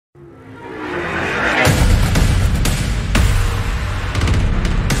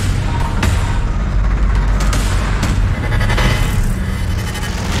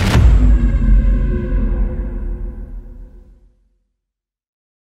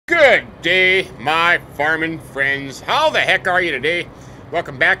Good day, my farming friends. How the heck are you today?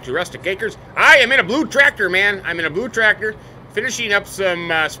 Welcome back to Rustic Acres. I am in a blue tractor, man. I'm in a blue tractor, finishing up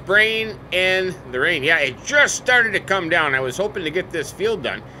some spraying in the rain. Yeah, it just started to come down. I was hoping to get this field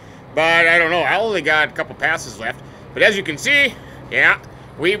done, but I don't know. I only got a couple passes left. But as you can see, yeah,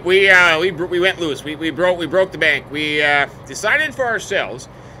 we went loose. We broke the bank. We decided for ourselves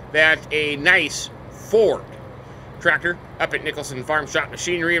that a nice Ford tractor up at Nicholson Farm Shop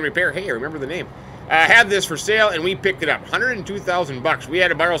Machinery and Repair. Hey, I remember the name. Had this for sale, and we picked it up. 102,000 bucks. We had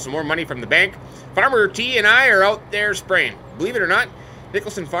to borrow some more money from the bank. Farmer T and I are out there spraying. Believe it or not,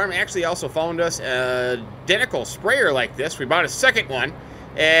 Nicholson Farm actually also found us an identical sprayer like this. We bought a second one,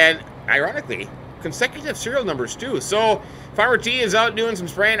 and ironically, consecutive serial numbers too. So Farmer T is out doing some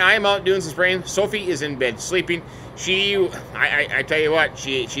spraying. I am out doing some spraying. Sophie is in bed sleeping. I tell you what,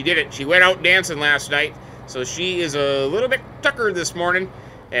 she did it. She went out dancing last night. So she is a little bit tuckered this morning,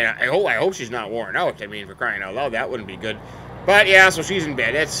 and I hope she's not worn out. I mean, for crying out loud, that wouldn't be good. But yeah, so she's in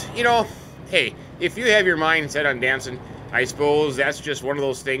bed. It's, you know, hey, if you have your mind set on dancing, I suppose that's just one of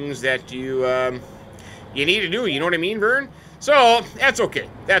those things that you need to do. You know what I mean, Vern? So that's okay.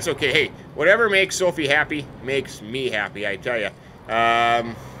 That's okay. Hey, whatever makes Sophie happy makes me happy, I tell you.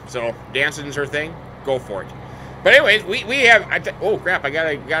 So dancing's her thing. Go for it. But anyways, we have. Oh crap! I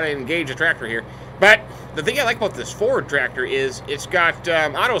gotta engage the tractor here. But the thing I like about this Ford tractor is it's got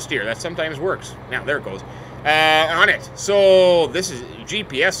auto steer. That sometimes works. Now, there it goes. On it. So this is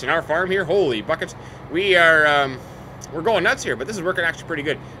GPS in our farm here. Holy buckets. We're going nuts here, but this is working actually pretty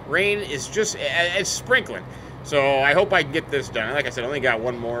good. Rain is just, it's sprinkling. So I hope I can get this done. Like I said, I only got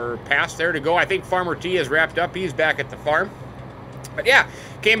one more pass there to go. I think Farmer T is wrapped up. He's back at the farm. But yeah,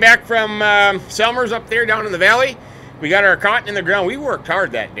 came back from Selmer's up there down in the valley. We got our cotton in the ground. We worked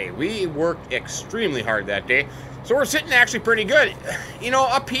hard that day. We worked extremely hard that day. So we're sitting actually pretty good. You know,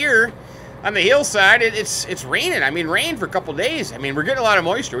 up here on the hillside, it's raining. I mean, rain for a couple days. I mean, we're getting a lot of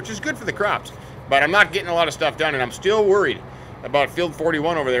moisture, which is good for the crops. But I'm not getting a lot of stuff done, and I'm still worried about Field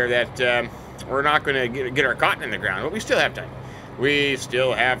 41 over there that we're not going to get our cotton in the ground. But we still have time. We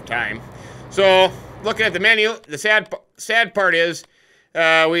still have time. So looking at the menu, the sad part is,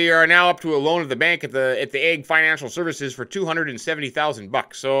 we are now up to a loan at the bank at the Ag Financial Services for $270,000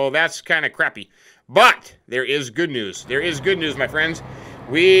 bucks. So that's kind of crappy. But there is good news. There is good news, my friends.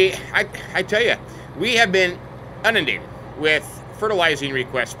 I tell you, we have been inundated with fertilizing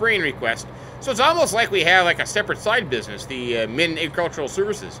requests, spraying requests. So it's almost like we have like a separate side business, the MINN Agricultural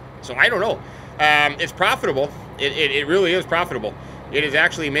Services. So I don't know. It's profitable. It really is profitable. It is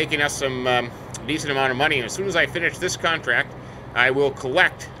actually making us some decent amount of money. And as soon as I finish this contract, I will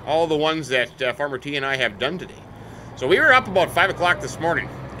collect all the ones that Farmer T and I have done today. So we were up about 5 o'clock this morning,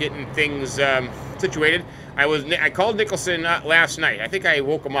 getting things situated. I called Nicholson last night. I think I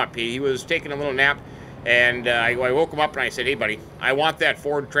woke him up. He was taking a little nap, and I woke him up and I said, "Hey, buddy, I want that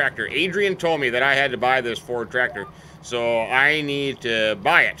Ford tractor. Adrian told me that I had to buy this Ford tractor, so I need to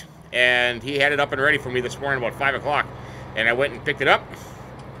buy it." And he had it up and ready for me this morning about 5 o'clock, and I went and picked it up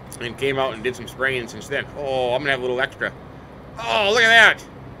and came out and did some spraying since then. Oh, I'm going to have a little extra. Oh, look at that.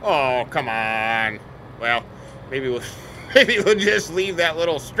 Oh, come on. Well, maybe we'll just leave that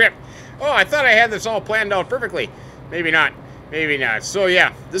little strip. Oh, I thought I had this all planned out perfectly. Maybe not. Maybe not. So,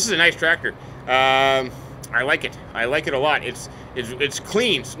 yeah, this is a nice tractor. I like it. I like it a lot. It's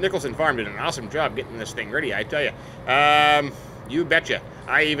clean. Nicholson Farm did an awesome job getting this thing ready, I tell you. You betcha.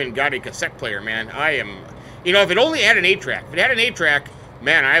 I even got a cassette player, man. I am, you know, if it only had an 8-track. If it had an 8-track,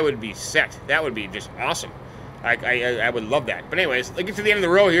 man, I would be set. That would be just awesome. I would love that. But anyways, let's get to the end of the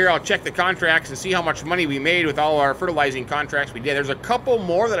row here. I'll check the contracts and see how much money we made with all our fertilizing contracts we did. There's a couple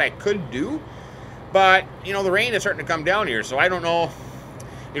more that I could do, but, you know, the rain is starting to come down here, so I don't know.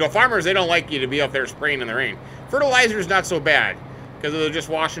 You know, farmers, they don't like you to be up there spraying in the rain. Fertilizer is not so bad because it'll just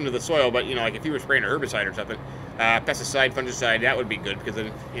wash into the soil, but, you know, like if you were spraying a herbicide or something, pesticide, fungicide, that would be good because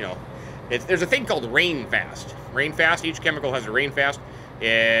then, you know, there's a thing called rain fast. Rain fast, each chemical has a rain fast,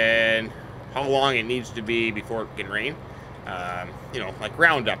 and how long it needs to be before it can rain. You know, like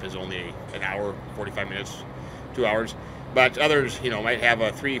Roundup is only an hour, 45 minutes, 2 hours. But others, you know, might have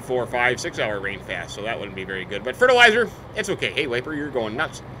a 3, 4, 5, 6 hour rain fast, so that wouldn't be very good. But fertilizer, it's okay. Hey, Wiper, you're going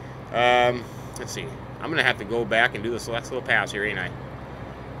nuts. Let's see. I'm going to have to go back and do this last little pass here, ain't I?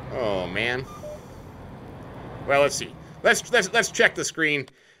 Oh, man. Well, let's see. Let's check the screen.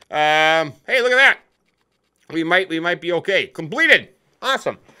 Hey, look at that. We might be okay. Completed.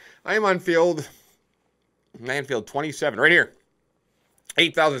 Awesome. I am on field 27 right here.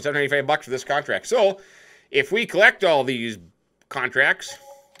 $8,785 for this contract. So if we collect all these contracts,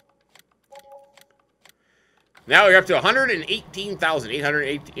 Now we're up to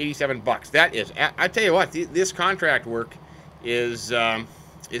 $118,887. That is, I tell you what, this contract work is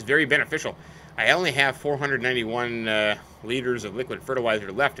very beneficial. I only have 491 liters of liquid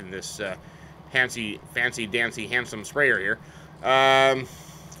fertilizer left in this fancy dancy handsome sprayer here.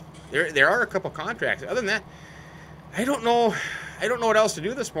 There are a couple contracts. Other than that, I don't know what else to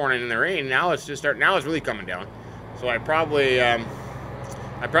do this morning in the rain. Now it's really coming down. So I probably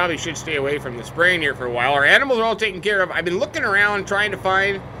should stay away from the spraying here for a while. Our animals are all taken care of. I've been looking around trying to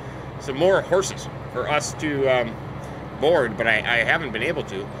find some more horses for us to board, but I haven't been able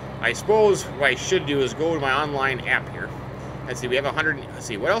to. I suppose what I should do is go to my online app here. Let's see, we have 100. Let's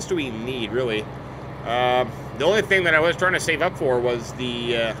see, what else do we need really? The only thing that I was trying to save up for was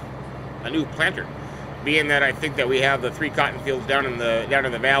a new planter. Being that I think that we have the 3 cotton fields down in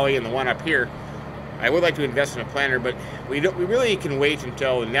the valley and the one up here, I would like to invest in a planter, but we really can wait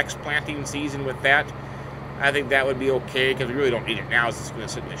until the next planting season with that. I think that would be okay because we really don't need it now. It's just going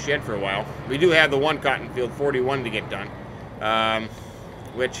to sit in the shed for a while. We do have the 1 cotton field 41 to get done,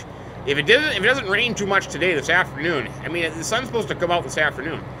 which if it doesn't rain too much today, this afternoon. I mean, the sun's supposed to come out this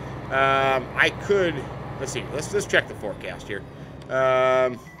afternoon. I could. Let's see. Let's check the forecast here.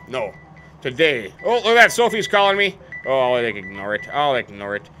 No. Today. Oh, look at that. Sophie's calling me. Oh, I'll ignore it. I'll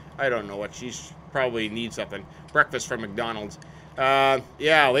ignore it. I don't know what. She's probably needs something. Breakfast from McDonald's.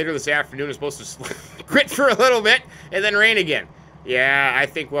 Yeah, later this afternoon is supposed to quit for a little bit and then rain again. Yeah, I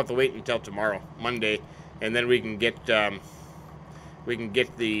think we'll have to wait until tomorrow, Monday, and then we can get the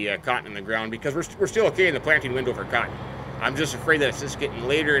cotton in the ground because we're still okay in the planting window for cotton. I'm just afraid that it's just getting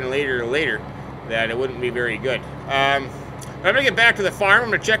later and later and later that it wouldn't be very good. I'm gonna get back to the farm. I'm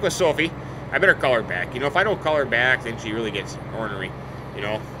gonna check with Sophie. I better call her back. You know, if I don't call her back, then she really gets ornery. You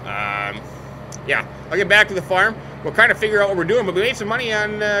know, yeah. I'll get back to the farm. We'll kind of figure out what we're doing, but we made some money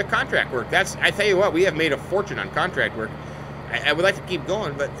on contract work. I tell you what, we have made a fortune on contract work. I would like to keep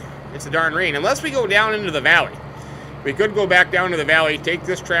going, but it's the darn rain. Unless we go down into the valley. We could go back down to the valley, take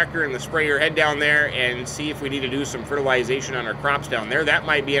this tractor and the sprayer, head down there, and see if we need to do some fertilization on our crops down there. That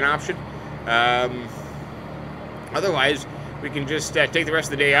might be an option. Otherwise, we can just take the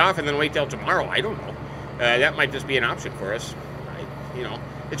rest of the day off and then wait till tomorrow. I don't know. That might just be an option for us. You know,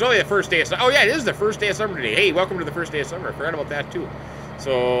 it's only the first day of summer. Oh, yeah, it is the first day of summer today. Hey, welcome to the first day of summer. I forgot about that, too.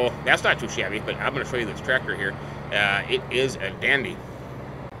 So that's not too shabby, but I'm going to show you this tractor here. It is a dandy.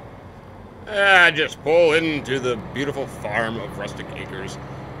 Just pull into the beautiful farm of Rustic Acres.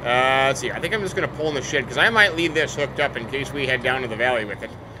 Let's see. I think I'm just going to pull in the shed because I might leave this hooked up in case we head down to the valley with it.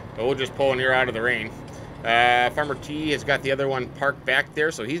 But we'll just pull in here out of the rain. Farmer T has got the other one parked back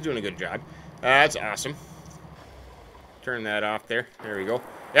there, so he's doing a good job. That's awesome. Turn that off there. There we go.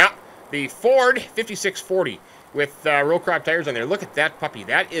 Yeah, the Ford 5640 with row crop tires on there. Look at that puppy.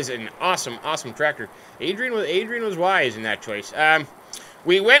 That is an awesome, awesome tractor. Adrian was wise in that choice.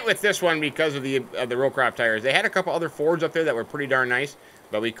 We went with this one because of the row crop tires. They had a couple other Fords up there that were pretty darn nice,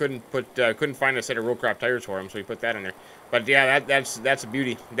 but we couldn't find a set of row crop tires for them, so we put that in there. But yeah, that's a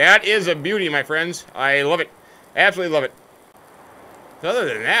beauty. That is a beauty, my friends. I love it. Absolutely love it. So other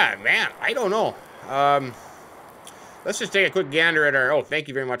than that, man, I don't know. Let's just take a quick gander at our... Oh, thank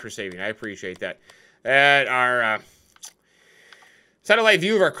you very much for saving. I appreciate that. At our satellite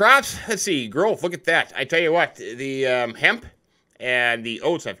view of our crops. Let's see. Growth. Look at that. I tell you what. The hemp and the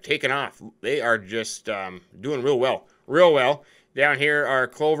oats have taken off. They are just doing real well. Real well. Down here, our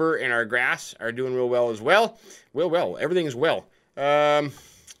clover and our grass are doing real well as well. Well. Everything's well.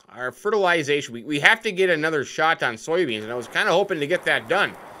 Our fertilization. We have to get another shot on soybeans, and I was kind of hoping to get that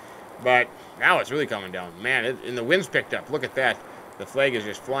done. But now it's really coming down. Man, and the wind's picked up. Look at that. The flag is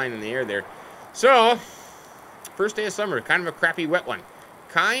just flying in the air there. So, first day of summer, kind of a crappy wet one.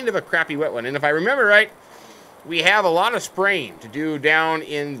 Kind of a crappy wet one. And if I remember right, we have a lot of spraying to do down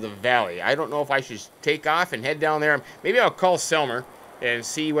in the valley. I don't know if I should take off and head down there. Maybe I'll call Selmer and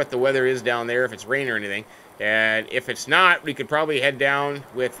see what the weather is down there, if it's rain or anything. And if it's not, we could probably head down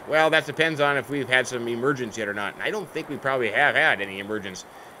with, well, that depends on if we've had some emergence yet or not. And I don't think we probably have had any emergence,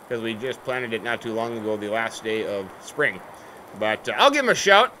 because we just planted it not too long ago, the last day of spring. But I'll give him a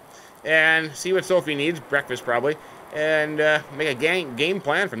shout and see what Sophie needs, breakfast probably, and make a game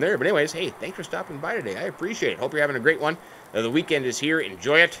plan from there. But anyways, hey, thanks for stopping by today. I appreciate it. Hope you're having a great one. The weekend is here.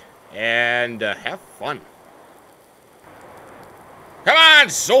 Enjoy it, and have fun. Come on,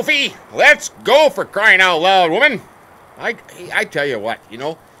 Sophie. Let's go, for crying out loud, woman. I tell you what, you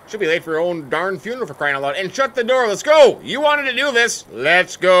know, she'll be late for her own darn funeral, for crying out loud. And shut the door. Let's go. You wanted to do this.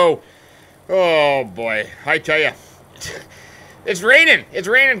 Let's go. Oh, boy. I tell you. It's raining. It's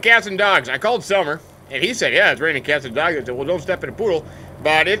raining cats and dogs. I called Selmer, and he said, yeah, it's raining cats and dogs. I said, well, don't step in a poodle.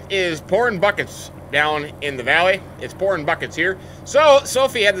 but it is pouring buckets down in the valley. It's pouring buckets here. So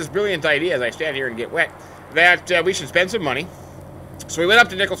Sophie had this brilliant idea as I stand here and get wet that we should spend some money. So we went up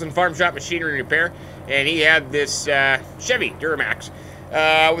to Nicholson Farm Shop Machinery and Repair, and he had this Chevy Duramax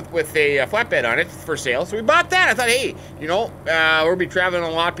with a flatbed on it for sale. So we bought that. I thought, hey, you know, we'll be traveling a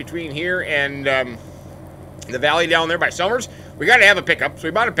lot between here and the valley down there by Summers. We got to have a pickup, so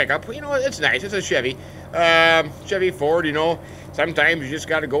we bought a pickup. You know, it's nice. It's a Chevy. Chevy Ford, you know. Sometimes you just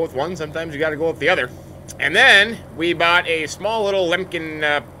got to go with one. Sometimes you got to go with the other. And then we bought a small little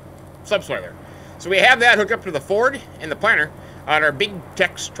Lemken subsoiler. So we have that hooked up to the Ford and the planter on our big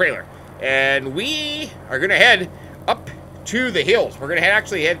Tex trailer. And we are going to head up to the hills. We're going to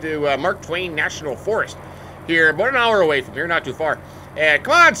actually head to Mark Twain National Forest here, about an hour away from here, not too far. And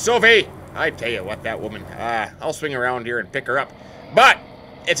come on, Sophie. I tell you what, that woman, I'll swing around here and pick her up. But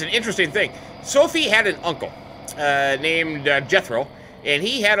it's an interesting thing. Sophie had an uncle named Jethro, and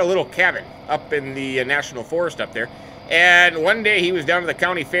he had a little cabin up in the National Forest up there. And one day he was down to the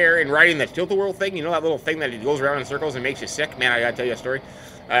county fair and riding the tilt-a-whirl thing. You know that little thing that goes around in circles and makes you sick? Man, I gotta tell you a story.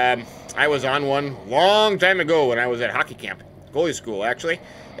 I was on one long time ago when I was at hockey camp, goalie school actually.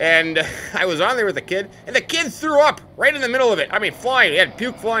 And I was on there with a kid, and the kid threw up right in the middle of it. I mean, flying. He had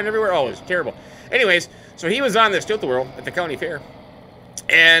puke flying everywhere. Oh, it was terrible. Anyways, so he was on this tilt-a-whirl at the county fair.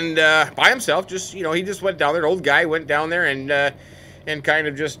 And by himself, just, you know, he just went down there. An old guy went down there and kind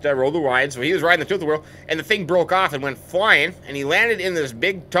of just rode the ride. So he was riding the tilt-a-whirl, and the thing broke off and went flying, and he landed in this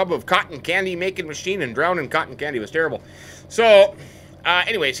big tub of cotton candy making machine and drowned in cotton candy. It was terrible. So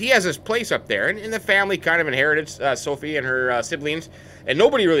anyways, he has this place up there, and the family kind of inherited Sophie and her siblings, and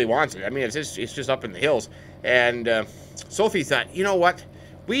nobody really wants it. I mean, it's just up in the hills. And Sophie thought, you know what?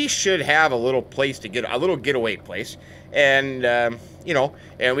 We should have a little place to get, a little getaway place. And, you know,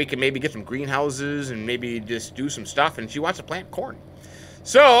 and we can maybe get some greenhouses and maybe just do some stuff. And she wants to plant corn.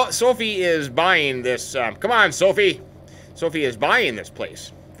 So Sophie is buying this, come on, Sophie. Sophie is buying this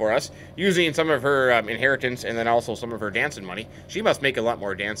place for us, using some of her inheritance and then also some of her dancing money. She must make a lot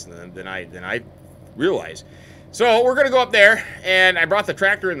more dancing than I realize. So we're going to go up there, and I brought the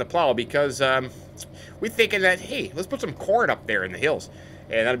tractor and the plow because we're thinking that, hey, let's put some corn up there in the hills.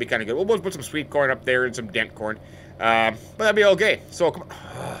 And that'll be kind of good. We'll put some sweet corn up there and some dent corn. But that'll be okay. So, come on.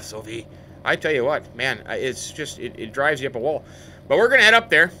 Oh, Sophie, I tell you what, man, it's just, it drives you up a wall. But we're going to head up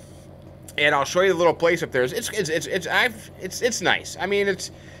there, and I'll show you the little place up there. It's nice. I mean,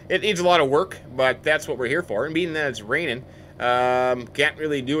 it needs a lot of work, but that's what we're here for. And being that it's raining, can't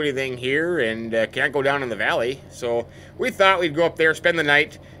really do anything here, and can't go down in the valley. So we thought we'd go up there, spend the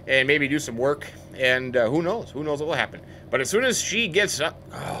night, and maybe do some work. And who knows what will happen. But as soon as she gets up,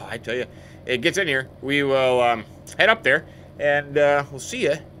 oh, I tell you, it gets in here, we will head up there, and we'll see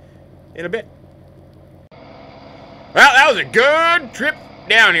you in a bit. Well, that was a good trip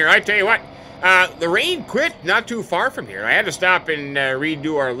down here, I tell you what. The rain quit not too far from here. I had to stop and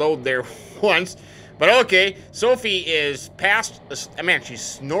redo our load there once. But okay, Sophie is past, man, she's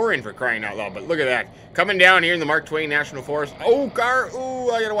snoring for crying out loud, but look at that. Coming down here in the Mark Twain National Forest. Oh, car,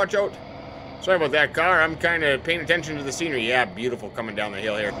 ooh, I gotta watch out. Sorry about that, car. I'm kind of paying attention to the scenery. Yeah, beautiful coming down the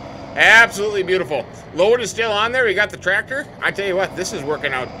hill here. Absolutely beautiful. Load is still on there. We got the tractor. I tell you what, this is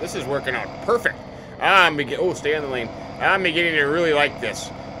working out. This is working out perfect. Oh, stay on the lane. I'm beginning to really like this.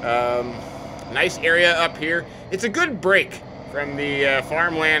 Nice area up here. It's a good break from the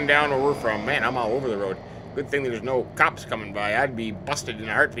farmland down where we're from. Man, I'm all over the road. Good thing there's no cops coming by. I'd be busted in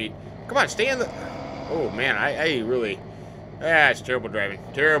a heartbeat. Come on, stay in the... Oh, man, I really... it's terrible driving.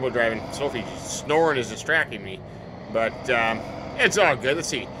 Terrible driving. Sophie snoring is distracting me. But it's all good. Let's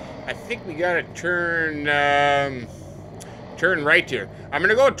see. I think we got to turn right here. I'm going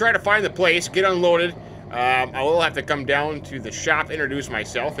to go try to find the place, get unloaded. I will have to come down to the shop, introduce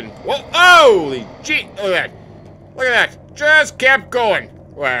myself, and... Whoa! Holy gee! Look at that. Look at that. Just kept going.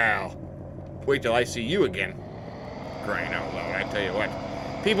 Wow. Wait till I see you again. Crying out loud, I tell you what.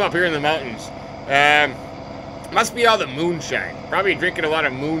 People up here in the mountains. Must be all the moonshine. Probably drinking a lot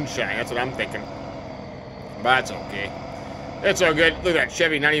of moonshine. That's what I'm thinking. But it's okay. It's all good. Look at that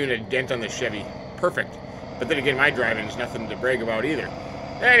Chevy. Not even a dent on the Chevy. Perfect. But then again, my driving is nothing to brag about either.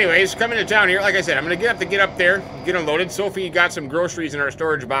 Anyways, coming to town here. Like I said, I'm going to get up there, get unloaded. Sophie got some groceries in our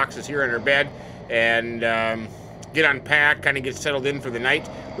storage boxes here in her bed. And get unpacked, kind of get settled in for the night.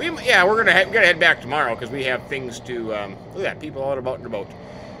 We're gonna head back tomorrow because we have things to. Look at that, people all about and about.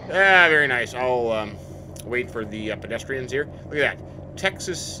 Very nice. I'll wait for the pedestrians here. Look at that,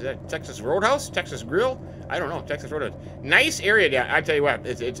 Texas Roadhouse, Texas Grill. I don't know, Texas Roadhouse. Nice area down. I tell you what,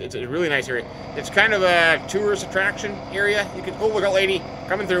 it's a really nice area. It's kind of a tourist attraction area. You can. Oh, look out, lady,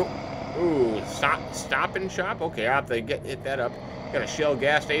 coming through. Ooh, stop and shop. Okay, I'll have to hit that up. Got a Shell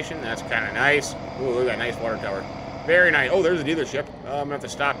gas station. That's kind of nice. Ooh, look at that nice water tower. Very nice. Oh, there's a dealership. I'm going to have to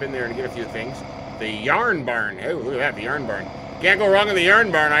stop in there to get a few things. The Yarn Barn. Oh, look at that, the Yarn Barn. Can't go wrong with the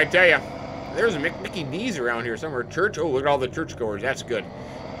Yarn Barn, I tell you. There's a Mickey D's around here somewhere. Church. Oh, look at all the churchgoers. That's good.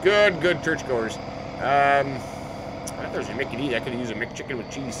 Good churchgoers. I thought there was a Mickey D's. I could use a McChicken with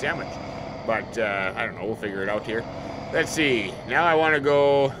cheese sandwich. But, I don't know. We'll figure it out here. Let's see. Now I want to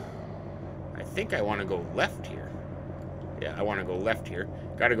go... I think I want to go left here. Yeah, I want to go left here.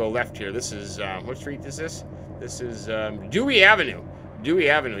 Got to go left here. This is, what street is this? This is Dewey Avenue. Dewey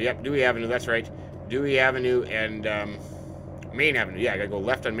Avenue. Yep, Dewey Avenue. That's right. Dewey Avenue and Main Avenue. Yeah, I got to go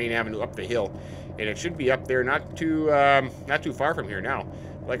left on Main Avenue up the hill. And it should be up there, not too far from here now.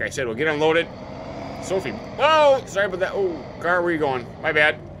 Like I said, we'll get unloaded. Sophie. Oh, sorry about that. Oh, car, where are you going? My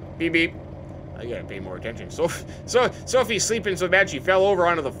bad. Beep, beep. I gotta pay more attention. Sophie's sleeping so bad she fell over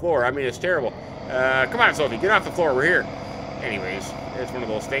onto the floor. I mean, it's terrible. Come on, Sophie, get off the floor. We're here. Anyways, it's one of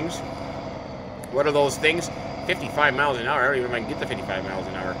those things. What are those things? 55 miles an hour. I don't even know if I can get to 55 miles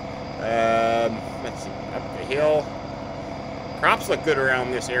an hour. Let's see. Up the hill. Crops look good around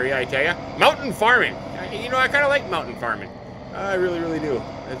this area, I tell you. Mountain farming. You know, I kind of like mountain farming. I really, really do.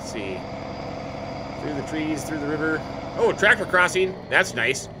 Let's see. Through the trees, through the river. Oh, tractor crossing. That's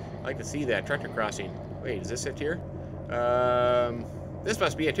nice. I like to see that tractor crossing. Wait, is this it here? This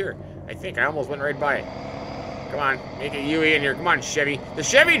must be it here. I think I almost went right by it. Come on, make a UE in here. Come on, Chevy. The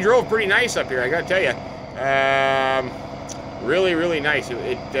Chevy drove pretty nice up here, I gotta tell you. Really, really nice.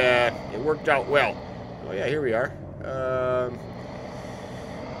 It worked out well. Oh yeah, here we are.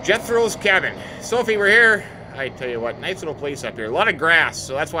 Jethro's cabin. Sophie, we're here. I tell you what, nice little place up here. A lot of grass,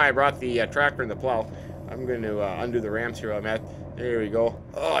 so that's why I brought the tractor and the plow. I'm going to undo the ramps here I'm at. There we go.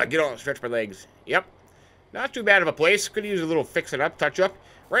 Oh, get on, stretch my legs. Yep. Not too bad of a place. Could use a little fix-it-up, touch-up.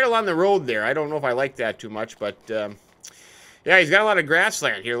 Right along the road there. I don't know if I like that too much, but yeah, he's got a lot of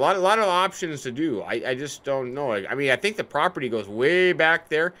grassland here. A lot of options to do. I just don't know. I mean, I think the property goes way back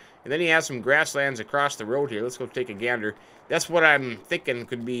there, and then he has some grasslands across the road here. Let's go take a gander. That's what I'm thinking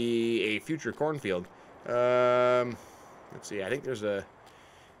could be a future cornfield. Let's see. I think there's a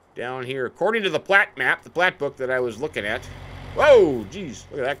down here. According to the plat map, the plat book that I was looking at. Whoa, geez,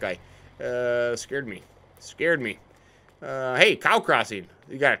 look at that guy. Scared me. Scared me. Hey, cow crossing.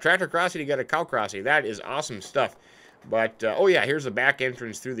 You got a tractor crossing, you got a cow crossing. That is awesome stuff. But, oh yeah, here's the back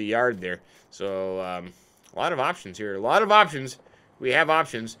entrance through the yard there. So, a lot of options here. A lot of options. We have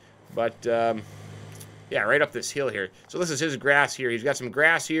options. But, yeah, right up this hill here. So this is his grass here. He's got some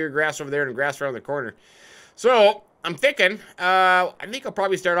grass here, grass over there, and grass around the corner. So, I'm thinking, I think I'll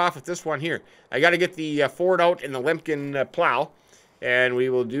probably start off with this one here. I got to get the Ford out and the Lemkin plow. And we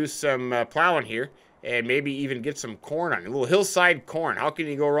will do some plowing here. And maybe even get some corn on it. A little hillside corn. How can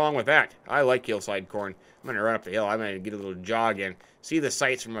you go wrong with that? I like hillside corn. I'm going to run up the hill. I'm going to get a little jog in. See the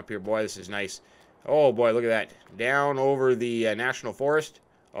sights from up here. Boy, this is nice. Oh, boy, look at that. Down over the National Forest.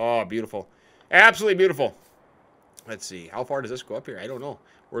 Oh, beautiful. Absolutely beautiful. Let's see. How far does this go up here? I don't know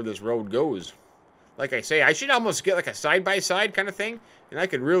where this road goes. Like I say, I should almost get like a side-by-side kind of thing. And I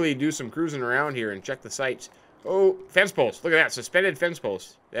could really do some cruising around here and check the sights. Oh, fence posts. Look at that. Suspended fence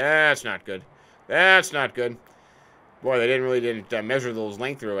posts. That's not good. That's not good. Boy, they didn't measure those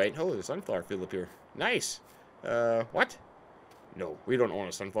length right. Oh, there's a sunflower field up here. Nice. What? No, we don't own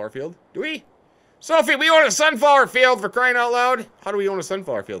a sunflower field. Do we? Sophie, we own a sunflower field, for crying out loud. How do we own a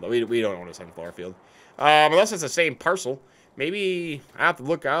sunflower field? We don't own a sunflower field. Unless it's the same parcel. Maybe, I have to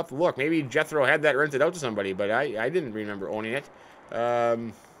look. Maybe Jethro had that rented out to somebody, but I didn't remember owning it. A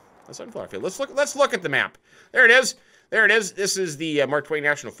sunflower field. Let's look at the map. There it is. There it is. This is the Mark Twain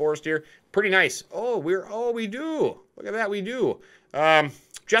National Forest here. Pretty nice. Oh, we do. Look at that, we do.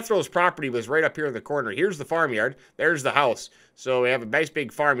 Jethro's property was right up here in the corner. Here's the farmyard. There's the house. So we have a nice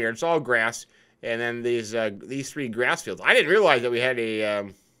big farmyard. It's all grass, and then these three grass fields. I didn't realize that we had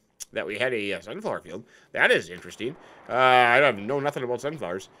a sunflower field. That is interesting. I don't know nothing about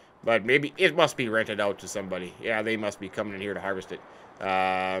sunflowers, but maybe it must be rented out to somebody. Yeah, they must be coming in here to harvest it,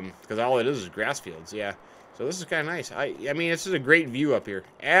 because all it is grass fields. Yeah. So this is kind of nice. I mean, this is a great view up here.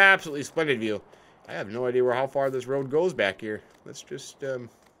 Absolutely splendid view. I have no idea how far this road goes back here. Let's just,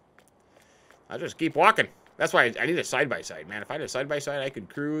 I'll just keep walking. That's why I need a side-by-side, man. If I had a side-by-side, I could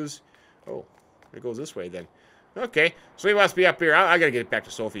cruise. Oh, it goes this way then. Okay, so we must be up here. I got to get back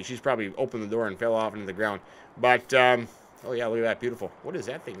to Sophie. She's probably opened the door and fell off into the ground. But, oh yeah, look at that. Beautiful. What is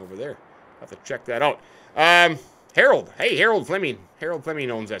that thing over there? I'll have to check that out. Harold. Hey, Harold Fleming. Harold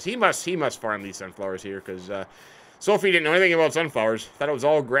Fleming owns us. He must farm these sunflowers here, because Sophie didn't know anything about sunflowers. Thought it was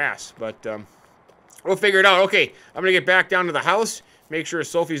all grass, but we'll figure it out. Okay, I'm going to get back down to the house, make sure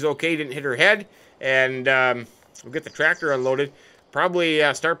Sophie's okay, didn't hit her head, and we'll get the tractor unloaded. Probably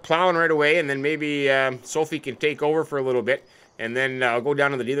start plowing right away, and then maybe Sophie can take over for a little bit, and then I'll go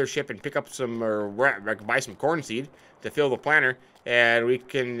down to the dealership and pick up some, or I can buy some corn seed to fill the planter, and we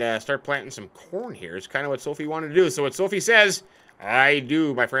can start planting some corn here. It's kind of what Sophie wanted to do. So what Sophie says, I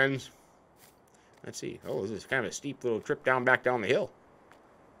do, my friends. Let's see. Oh, this is kind of a steep little trip back down the hill.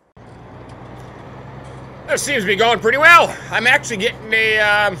 This seems to be going pretty well. I'm actually getting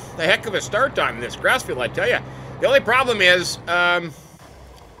a heck of a start on this grass field, I tell you. The only problem is,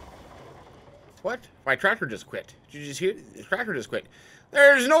 what? My tractor just quit. Did you just hear? The tractor just quit.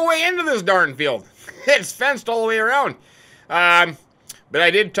 There's no way into this darn field. It's fenced all the way around. But I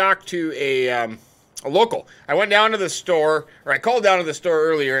did talk to a local. I went down to the store, or I called down to the store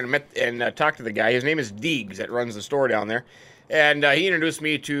earlier and talked to the guy. His name is Deegs that runs the store down there. And he introduced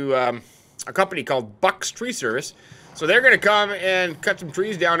me to a company called Buck's Tree Service. So they're going to come and cut some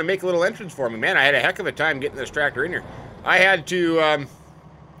trees down and make a little entrance for me. Man, I had a heck of a time getting this tractor in here. I had to,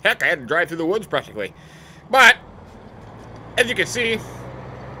 heck, I had to drive through the woods practically. But, as you can see,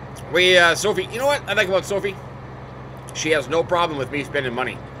 Sophie, you know what I like about Sophie? She has no problem with me spending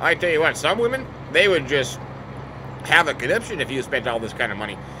money. I tell you what, some women, they would just have a conniption if you spent all this kind of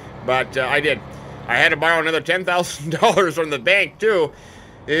money. But I did. I had to borrow another $10,000 from the bank, too.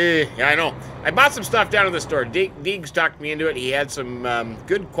 Yeah, I know. I bought some stuff down at the store. Deegs talked me into it. He had some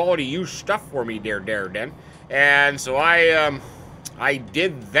good quality used stuff for me there, Den. And so I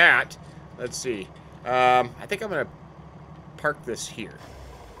did that. Let's see. I think I'm going to park this here.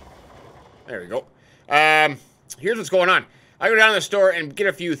 There we go. Here's what's going on. I go down to the store and get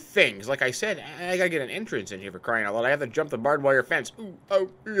a few things. Like I said, I got to get an entrance in here for crying out loud. I have to jump the barbed wire fence. Ooh, oh,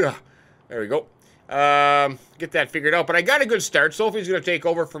 yeah. There we go. Get that figured out. But I got a good start. Sophie's going to take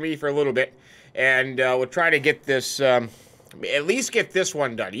over for me for a little bit. And we'll try to get this, at least get this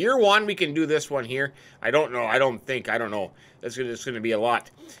one done. Year one, we can do this one here. I don't know. I don't know. It's going to be a lot.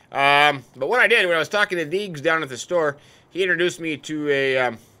 But what I did when I was talking to Deegs down at the store, he introduced me to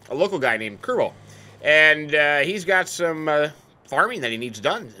a local guy named Curvo. And he's got some farming that he needs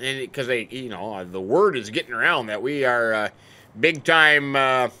done. And because the word is getting around that we are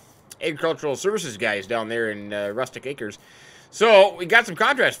big-time agricultural services guys down there in Rustic Acres. So we got some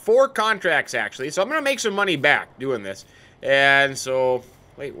contracts, 4 contracts actually. So I'm going to make some money back doing this. And so,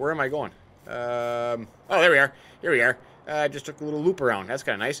 wait, where am I going? Oh, there we are. Here we are. Just took a little loop around. That's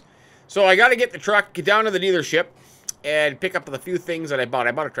kind of nice. So I got to get the truck, get down to the dealership, and pick up the few things that I bought.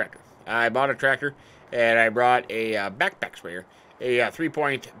 I bought a tractor. And I brought a backpack sprayer, a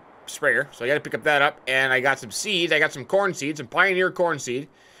 3-point sprayer. So I got to pick up that up. And I got some seeds. I got some corn seeds, some Pioneer corn seed,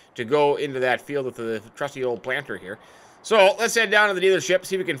 to go into that field with the trusty old planter here. So let's head down to the dealership,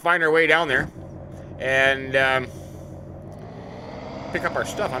 see if we can find our way down there, and pick up our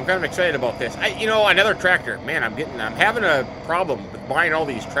stuff. I'm kind of excited about this. Another tractor. Man, I'm having a problem with buying all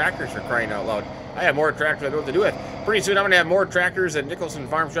these tractors for crying out loud. I have more tractors I don't know what to do with. Pretty soon I'm going to have more tractors than Nicholson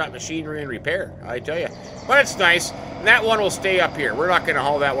Farm Shop Machinery and Repair, I tell you. But it's nice. And that one will stay up here. We're not going to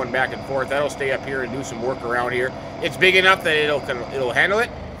haul that one back and forth. That'll stay up here and do some work around here. It's big enough that it'll handle it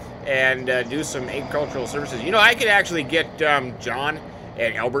and do some agricultural services. I could actually get John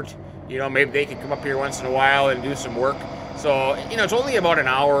and Albert. Maybe they could come up here once in a while and do some work. So, it's only about an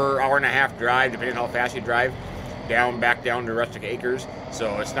hour and a half drive, depending on how fast you drive, back down to Rustic Acres.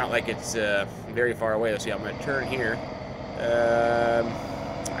 So it's not like it's very far away. Let's see, I'm going to turn here.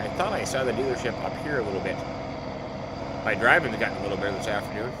 I thought I saw the dealership up here a little bit. My driving's gotten a little better this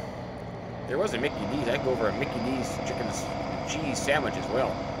afternoon. There was a Mickey D's. I could go over a Mickey D's chicken cheese sandwich as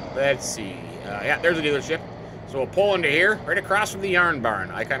well. Let's see. Yeah, there's a dealership. So we'll pull into here, right across from the yarn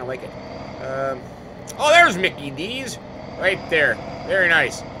barn. I kind of like it. Oh, there's Mickey D's. Right there. Very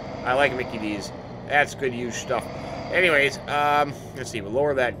nice. I like Mickey D's. That's good used stuff. Anyways, let's see. We'll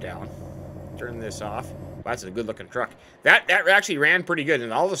lower that down. Turn this off. Well, that's a good-looking truck. That actually ran pretty good.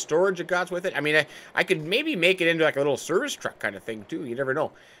 And all the storage it got with it. I mean, I could maybe make it into like a little service truck kind of thing, too. You never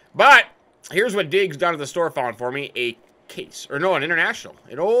know. But here's what Diggs down at the store found for me. A case. Or no, an International.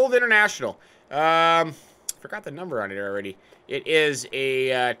 An old International. Forgot the number on it already. It is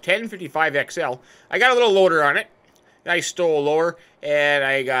a 1055 XL. I got a little loader on it. Nice stole lower. And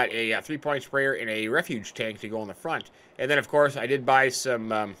I got a 3-point sprayer and a refuge tank to go on the front. And then, of course, I did buy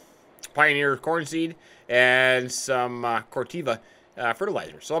some Pioneer corn seed and some Corteva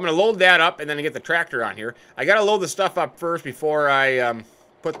fertilizer. So I'm going to load that up and then get the tractor on here. I got to load the stuff up first before I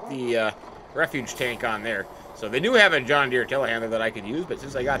put the refuge tank on there. So they do have a John Deere telehandler that I could use, but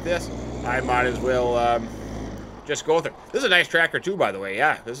since I got this, I might as well just go with it. This is a nice tractor too, by the way.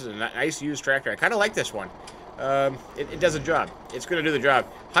 Yeah, this is a nice used tractor. I kind of like this one. it does a job. It's going to do the job.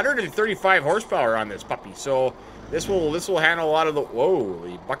 135 horsepower on this puppy, so this will handle a lot of the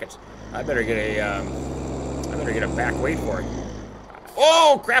the buckets. I better get a back weight for it.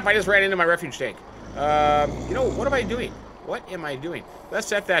 Oh crap! I just ran into my refuge tank. You know, what am I doing? What am I doing? Let's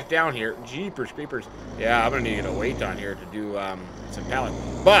set that down here. Jeepers creepers. Yeah, I'm gonna need to get a weight on here to do some pallet.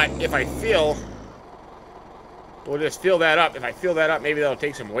 But if I fill, we'll just fill that up. If I fill that up, maybe that'll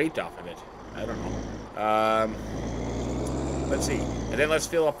take some weight off of it. I don't know. Let's see. And then let's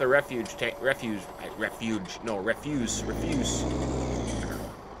fill up the refuse tank. Refuse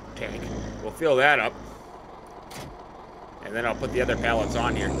tank. We'll fill that up. And then I'll put the other pallets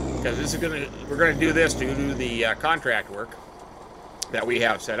on here, because this is we're gonna do this to do the contract work that we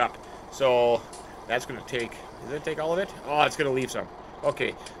have set up. So that's gonna take. Does it take all of it? Oh, it's gonna leave some.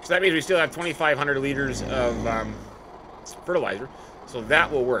 Okay, so that means we still have 2,500 liters of fertilizer. So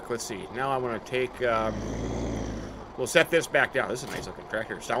that will work. Let's see. Now I'm gonna take. We'll set this back down. This is a nice looking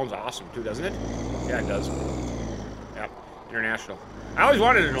tractor. Sounds awesome too, doesn't it? Yeah, it does. Yep, International. I always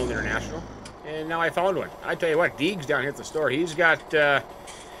wanted an old International. And now I found one. I tell you what, Deegs down here at the store, he's got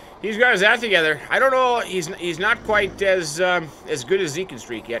his act together. I don't know, he's not quite as good as Zeke and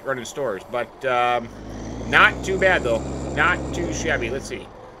Streak yet running stores, but not too bad though, not too shabby. Let's see,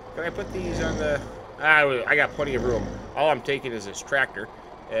 can I put these on the? I got plenty of room. All I'm taking is this tractor,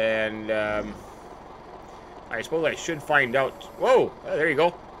 and I suppose I should find out. Whoa, oh, there you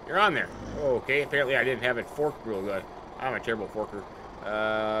go, you're on there. Okay, apparently I didn't have it forked real good. I'm a terrible forker.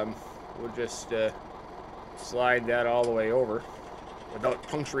 We'll just slide that all the way over without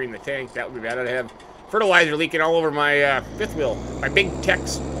puncturing the tank. That would be bad. I'd have fertilizer leaking all over my fifth wheel, my big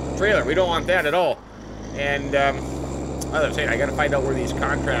Tex trailer. We don't want that at all. And as I was saying, I got to find out where these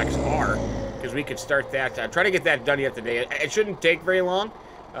contracts are, because we could start that. Try to get that done yet today. It shouldn't take very long.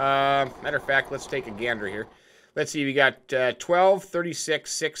 Matter of fact, let's take a gander here. Let's see, we got 12, 36,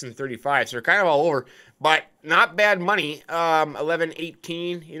 6, and 35. So they're kind of all over, but not bad money. 11,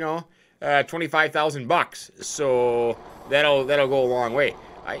 18, you know. 25,000 bucks, so that'll go a long way.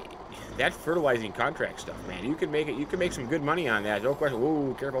 That fertilizing contract stuff, man, you can make some good money on that. No question.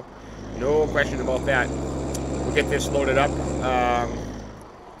 Whoa, careful. No question about that. We'll get this loaded up.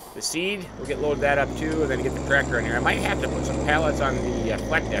 The seed, we'll load that up too, and then get the tractor in here. I might have to put some pallets on the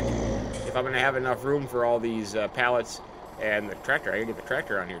flat deck if I'm gonna have enough room for all these pallets and the tractor. I gotta get the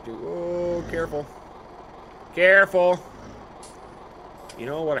tractor on here too. Oh, careful, careful. You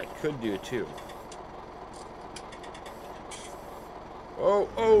know what I could do too? Oh,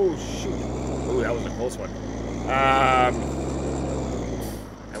 shoot. Oh, that was a close one.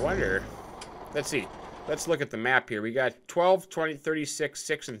 I wonder. Let's see. Let's look at the map here. We got 12, 20, 36,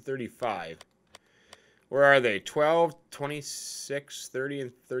 6, and 35. Where are they? 12, 26, 30,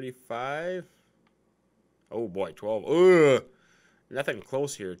 and 35? Oh, boy, 12. Ugh. Nothing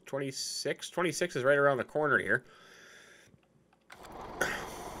close here. 26? 26 is right around the corner here.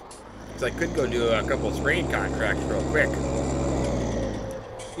 So I could go do a couple of spraying contracts real quick.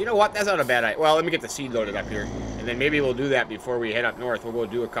 You know what? That's not a bad idea. Well, let me get the seed loaded up here, and then maybe we'll do that before we head up north. We'll go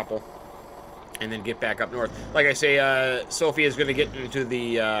do a couple, and then get back up north. Like I say, Sophie is going to get into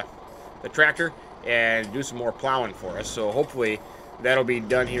the tractor and do some more plowing for us. So hopefully that'll be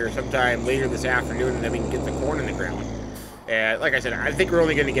done here sometime later this afternoon, and then we can get the corn in the ground. And like I said, I think we're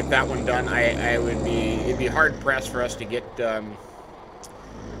only going to get that one done. It'd be hard pressed for us to get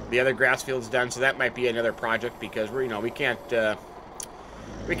the other grass fields done, so that might be another project, because we can't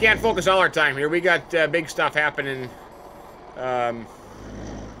focus all our time here. We got big stuff happening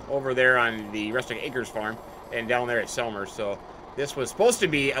over there on the Rustic Acres farm and down there at Selmer. So this was supposed to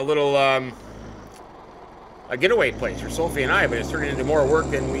be a little a getaway place for Sophie and I, but it's turning into more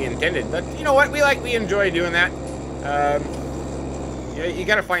work than we intended. But you know what? We enjoy doing that. You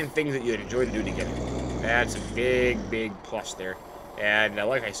got to find things that you enjoy to do together. That's a big plus there. And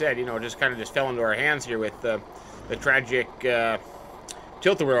like I said, just kind of fell into our hands here with the tragic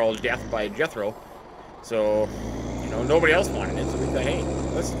tilt-a-whirl death by Jethro. So, nobody else wanted it. So we thought, hey,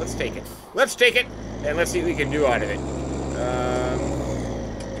 let's take it. Let's take it, and let's see what we can do out of it.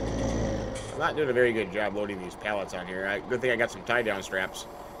 I'm not doing a very good job loading these pallets on here. Good thing I got some tie-down straps,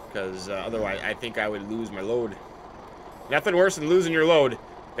 because otherwise I think I would lose my load. Nothing worse than losing your load.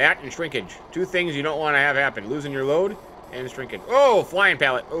 That and shrinkage. Two things you don't want to have happen. Losing your load and shrinkage. Oh, flying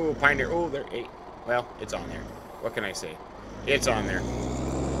pallet. Oh, Pioneer. Oh, there. Hey. Well, it's on there. What can I say? It's on there.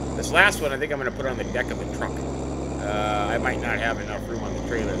 This last one, I think I'm going to put on the deck of the truck. I might not have enough room on the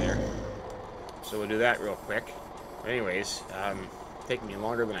trailer there. So we'll do that real quick. But anyways, it's taking me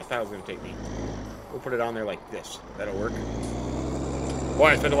longer than I thought it was going to take me. We'll put it on there like this. That'll work. Boy,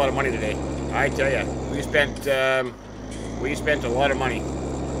 I spent a lot of money today. I tell you, we spent a lot of money,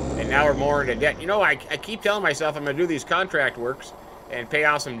 and now we're more into debt. You know, I keep telling myself I'm gonna do these contract works and pay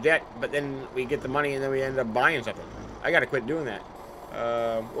off some debt, but then we get the money and then we end up buying something. I gotta quit doing that.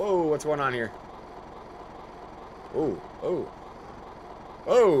 Whoa, what's going on here? Oh,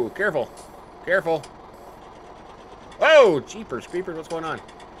 careful, careful. Oh, jeepers creepers, what's going on?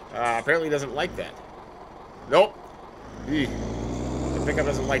 Apparently he doesn't like that. Nope. The pickup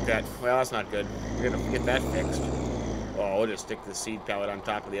doesn't like that. Well, that's not good. We're gonna get that fixed. Oh, we'll just stick the seed pallet on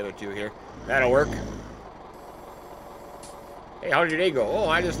top of the other two here. That'll work. Hey, how did your day go? Oh,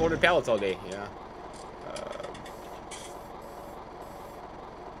 I just loaded pallets all day. Yeah.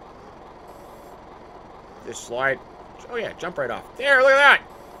 Just slide. Oh yeah, jump right off. There, look at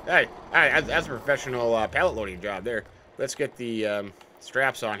that. Hey, that's a professional pallet loading job there. Let's get the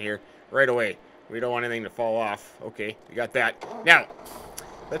straps on here right away. We don't want anything to fall off. Okay, we got that. Now,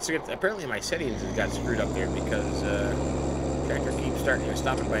 let's get. Apparently, my settings got screwed up there because tractor keeps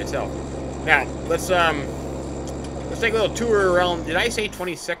stopping by itself. Now, let's take a little tour around. Did I say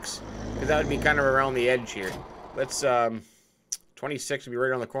 26? Because that would be kind of around the edge here. Let's 26 would be right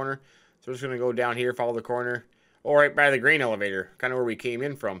around the corner. So we're just gonna go down here, follow the corner. Oh, right by the grain elevator, kind of where we came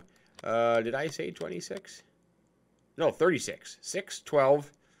in from. Did I say 26? No, 36. 6,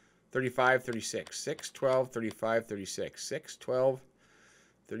 12, 35, 36. 6, 12, 35, 36. 6, 12,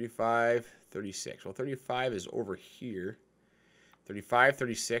 35, 36. Well, 35 is over here. 35,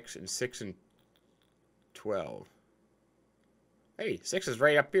 36, and 6 and 12. Hey, 6 is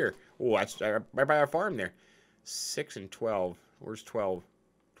right up here. Oh, that's right by our farm there. 6 and 12. Where's 12?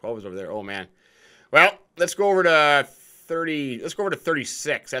 12 is over there. Oh, man. Well, let's go over to 30. Let's go over to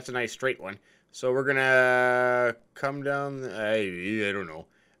 36. That's a nice straight one. So we're going to come down. I don't know.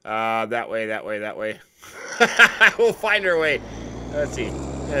 That way, that way, that way. We'll find our way. Let's see.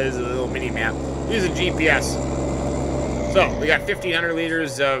 There's a little mini map. Using GPS. So, we got 1,500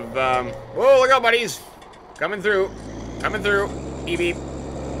 liters of, whoa, look out, buddies. Coming through. Coming through. Beep, beep.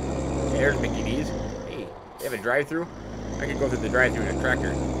 There's Mickey D's. Hey, they have a drive-through? I could go through the drive-through in a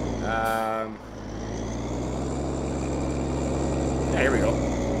tractor. Yeah, here we go.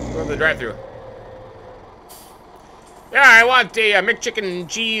 Go to the drive-through. Yeah, I want a McChicken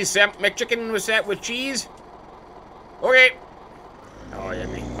cheese. McChicken was that with cheese? Okay. Oh, yeah,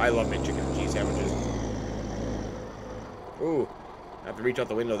 I love McChicken cheese sandwiches. Ooh, I have to reach out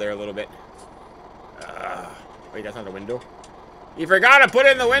the window there a little bit. Wait, that's not the window. You forgot to put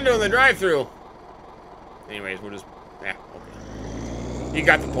in the window in the drive-thru. Anyways, we'll just... Yeah, okay. You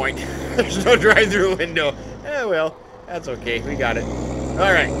got the point. There's no drive-thru window. Eh, well, that's okay. We got it.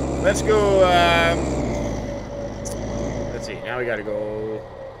 All right, let's go... let's see. Now we got to go...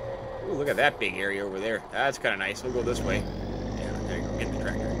 Ooh, look at that big area over there. That's kind of nice. We'll go this way. Yeah, there you go. Get the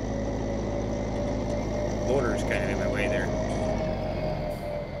tractor. Loader's kind of in my way there.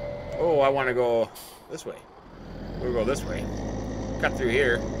 Oh, I want to go this way. We'll go this way. Cut through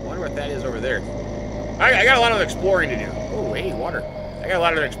here. I wonder what that is over there. I got a lot of exploring to do. Oh, hey, water. I got a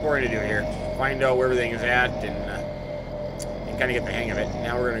lot of exploring to do here. Find out where everything is at and kind of get the hang of it.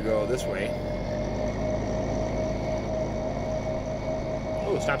 Now we're going to go this way.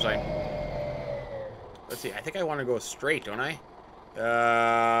 Oh, stop sign. Let's see. I think I want to go straight, don't I?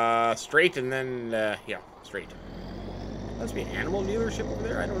 Straight and then, yeah, straight. Must be an animal dealership over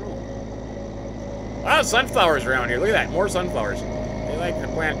there? I don't know. A lot of sunflowers around here. Look at that. More sunflowers. They like to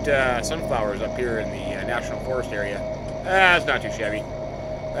plant sunflowers up here in the National Forest area. That's not too shabby.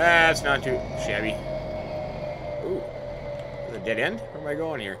 That's not too shabby. Ooh. Is it a dead end? Where am I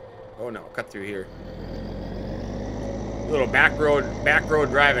going here? Oh, no. Cut through here. A little back road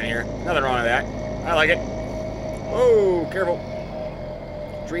driving here. Nothing wrong with that. I like it. Oh, careful.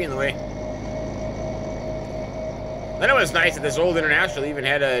 Tree in the way. Then it was nice that this old International even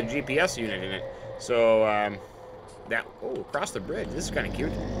had a GPS unit in it. So, that, oh, across the bridge. This is kind of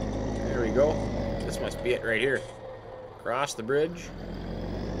cute. There we go. This must be it right here. Across the bridge.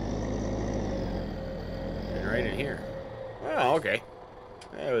 And right in here. Well, okay.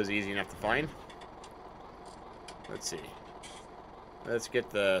 That was easy enough to find. Let's see. Let's get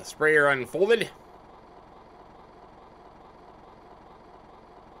the sprayer unfolded.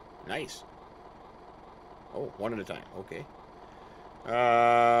 Nice. Oh, one at a time. Okay.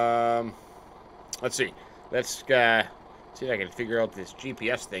 Let's see. Let's see if I can figure out this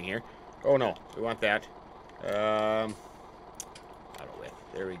GPS thing here. Oh, no. We want that. Auto width.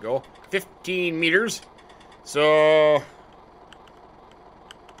 There we go. 15 meters. So,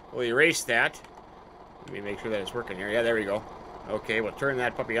 we'll erase that. Let me make sure that it's working here. Yeah, there we go. Okay, we'll turn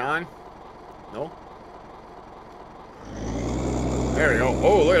that puppy on. No? There we go.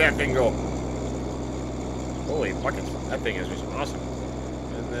 Oh, look at that thing go. Holy buckets. That thing is just awesome.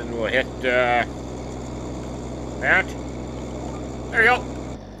 And then we'll hit that. There we go.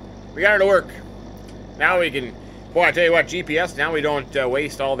 We got her to work. Now we can, boy, I tell you what, GPS, now we don't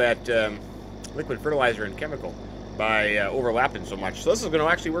waste all that liquid fertilizer and chemical by overlapping so much. So this is going to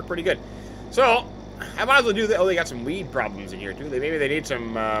actually work pretty good. So I might as well do that. Oh, they got some weed problems in here too. Maybe they need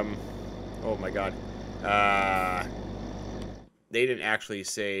some, oh my God. They didn't actually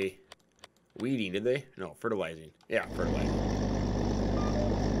say weeding, did they? No, fertilizing. Yeah, fertilizing.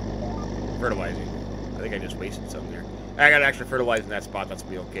 Fertilizing. I think I just wasted some there. I got extra fertilizer in that spot. That's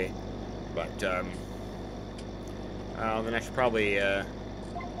gonna be okay. But then I should probably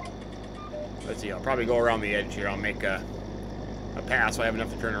let's see. I'll probably go around the edge here. I'll make a pass so I have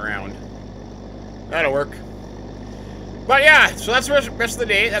enough to turn around. That'll work. But yeah, so that's the rest of the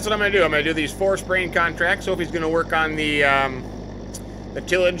day. That's what I'm gonna do. I'm gonna do these 4 spraying contracts. Sophie's gonna work on the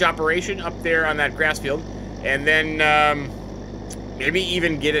tillage operation up there on that grass field, and then maybe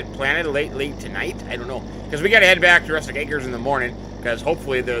even get it planted late tonight. I don't know, because we got to head back to Rustic Acres in the morning, because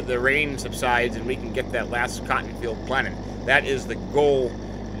hopefully the rain subsides and we can get that last cotton field planted. That is the goal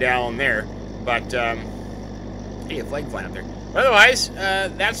down there. But hey, a flag flying up there. But otherwise,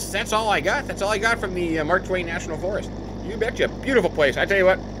 that's all I got. That's all I got from the Mark Twain National Forest. You betcha, beautiful place. I tell you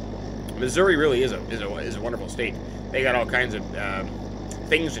what, Missouri really is a wonderful state. They got all kinds of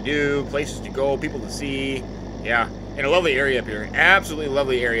things to do, places to go, people to see. Yeah, and a lovely area up here. Absolutely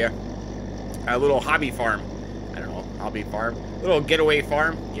lovely area. A little hobby farm. I don't know, hobby farm. Little getaway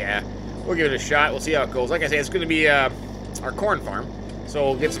farm. Yeah, we'll give it a shot. We'll see how it goes. Like I say, it's going to be our corn farm. So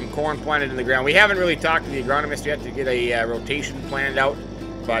we'll get some corn planted in the ground. We haven't really talked to the agronomist yet to get a rotation planned out.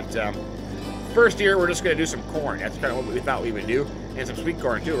 But first year, we're just going to do some corn. That's kind of what we thought we would do. And some sweet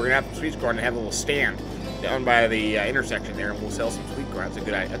corn, too. We're going to have some sweet corn and have a little stand down by the intersection there, and we'll sell some sweet corn. That's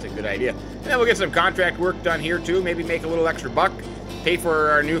a good idea. And then we'll get some contract work done here too. Maybe make a little extra buck, pay for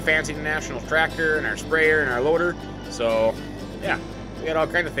our new fancy National tractor and our sprayer and our loader. So yeah, we got all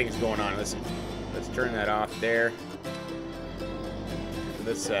kinds of things going on. Let's turn that off there.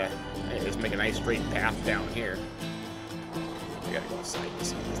 Let's make a nice straight path down here. We gotta go side to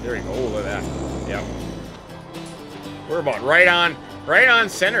side. There you go. Oh, look at that. Yep. We're about right on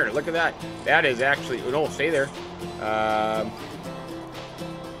center. Look at that. That is actually, no, stay there.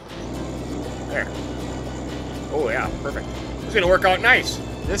 There. Oh yeah, perfect. This is gonna work out nice.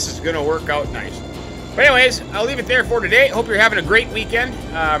 This is gonna work out nice. But anyways, I'll leave it there for today. Hope you're having a great weekend.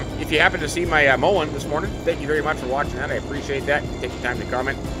 If you happen to see my mowing this morning, thank you very much for watching that. I appreciate that. Take the time to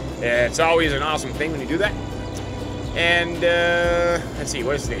comment. It's always an awesome thing when you do that. And let's see,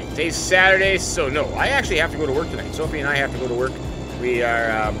 what is today? Today's Saturday, so no, I actually have to go to work tonight. Sophie and I have to go to work. We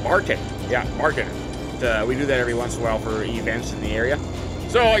are bartending. Yeah, bartending. We do that every once in a while for events in the area.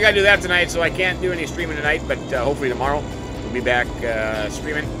 So I gotta do that tonight, so I can't do any streaming tonight, but hopefully tomorrow we'll be back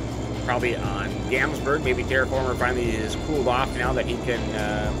streaming, probably on Gamsburg. Maybe Terraformer finally is cooled off now that he can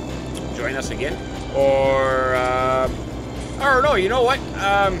join us again. Or no, you know what?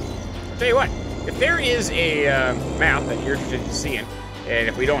 I'll tell you what. If there is a map that you're interested in seeing, and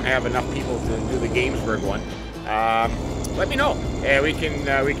if we don't have enough people to do the Gamesburg one, let me know. And we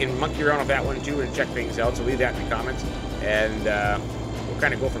can monkey around with that one too and check things out. So leave that in the comments, and we'll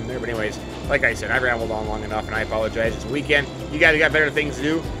kind of go from there. But anyways, like I said, I've rambled on long enough, and I apologize. It's a weekend. You guys got better things to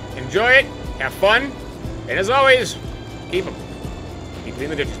do. Enjoy it. Have fun. And as always, keep them. Keep clean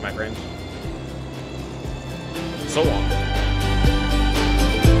the ditches, my friends. So long.